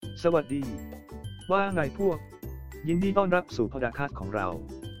สวัสดีว่าไงพวกยินดีต้อนรับสู่พอดคาสต์ของเรา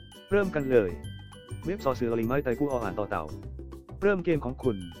เริ่มกันเลยเว็บซอซื้อลิงไม่ไตกู้อ่านต่อเต่าเริ่มเกมของ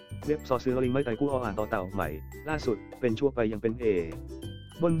คุณเว็บซอซื้อลิงไม่ไตกู้อ่านต่อเต่าใหม่ล่าสุดเป็นชั่วไปยังเป็น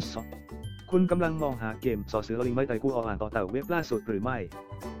บนสอบคุณกำลังมองหาเกมซอซื้อลิงไม่ไตกู้อ่านต่อเต่าเว็บล่าสุดหรือไม่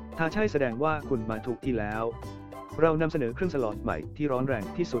ถ้าใช่แสดงว่าคุณมาถูกที่แล้วเรานำเสนอเครื่องสล็อตใหม่ที่ร้อนแรง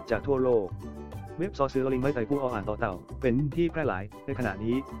ที่สุดจากทั่วโลกเว็บซอซื้อลิงไม่ไตกู้อ่านต่อเต่าเป็นที่แพร่หลายในขณะ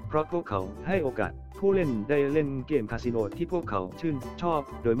นี้เพราะพวกเขาให้โอกาสผู้เล่นได้เล่นเกมคาสิโนที่พวกเขาชื่นชอบ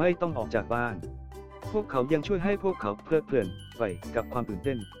โดยไม่ต้องออกจากบ้านพวกเขายังช่วยให้พวกเขาเพลิดเพลินไปกับความตื่นเ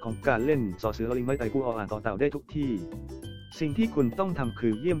ต้นของการเล่นซอซื้อลิงไม่ไตกู้อ่านต่อเต่าได้ทุกที่สิ่งที่คุณต้องทำคื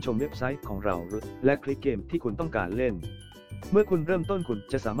อเยี่ยมชมเว็บไซต์ของเราและคลิกเกมที่คุณต้องการเล่นเมื่อคุณเริ่มต้นคุณ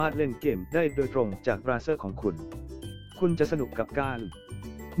จะสามารถเล่นเกมได้โดยตรงจากเบราว์เซอร์ของคุณจะสนุกกับการ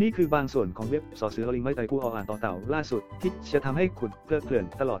นี่คือบางส่วนของเว็บซอซื้อลิงไม่ไตกู้อ่านต่อเต่าล่าสุดที่จะทำให้คุณเพลิดเพลิน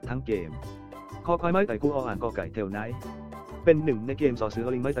ตลอดทั้งเกมคอควายไม่ไตกู้อ่านกอไก่เทลไนท์เป็นหนึ่งในเกมซอซื้อ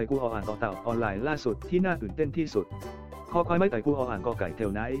ลิงไม่ไตกู้อ่านต่อเต่าออนไลน์ล่าสุดที่น่าตื่นเต้นที่สุดคอควายไม่ไตกู้อ่านกอไก่เท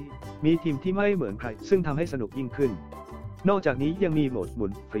ลไนท์มีทีมที่ไม่เหมือนใครซึ่งทำให้สนุกยิ่งขึ้นนอกจากนี้ยังมีโหมดหมุ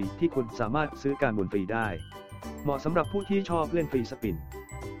นฟรีที่คุณสามารถซื้อการหมุนฟรีได้เหมาะสำหรับผู้ที่ชอบเล่นฟรีสปิน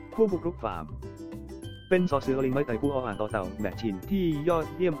ผู้บุกรุกฟาร์มเป็นซอซื้อลิงไม่ไตกู้อ่านต่อเต่าแมชชีนที่ยอด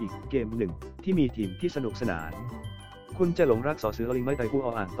เยี่ยมอีกเกมหนึ่งที่มีทีมที่สนุกสนานคุณจะหลงรักซอซื้อลิงไม่ไตกู้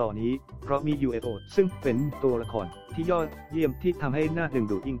อ่านต่อนี้เพราะมี UFO ซึ่งเป็นตัวละครที่ยอดเยี่ยมที่ทำให้น่าดึง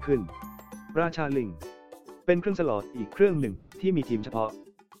ดูดยิ่งขึ้นราชาลิงเป็นเครื่องสล็อตอีกเครื่องหนึ่งที่มีทีมเฉพาะ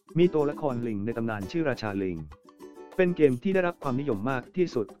มีตัวละครลิงในตำนานชื่อราชาลิงเป็นเกมที่ได้รับความนิยมมากที่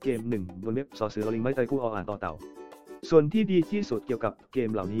สุดเกมหนึ่งบนเว็บซอซื้อลิงไม่ไตกู้อ่านต่อเต่าส่วนที่ดีที่สุดเกี่ยวกับเกม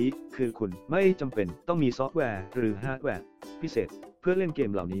เหล่านี้คือคุณไม่จำเป็นต้องมีซอฟต์แวร์หรือฮาร์ดแวร์พิเศษเพื่อเล่นเก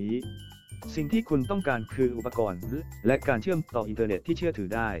มเหล่านี้สิ่งที่คุณต้องการคืออุปกรณ์และการเชื่อมต่ออินเทอร์เน็ตที่เชื่อถือ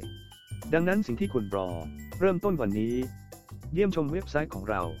ได้ดังนั้นสิ่งที่คุณรอเริ่มต้นวันนี้เยี่ยมชมเว็บไซต์ของ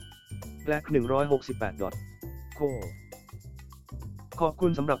เรา black168.co ขอบคุ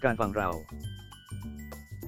ณสำหรับการฟังเรา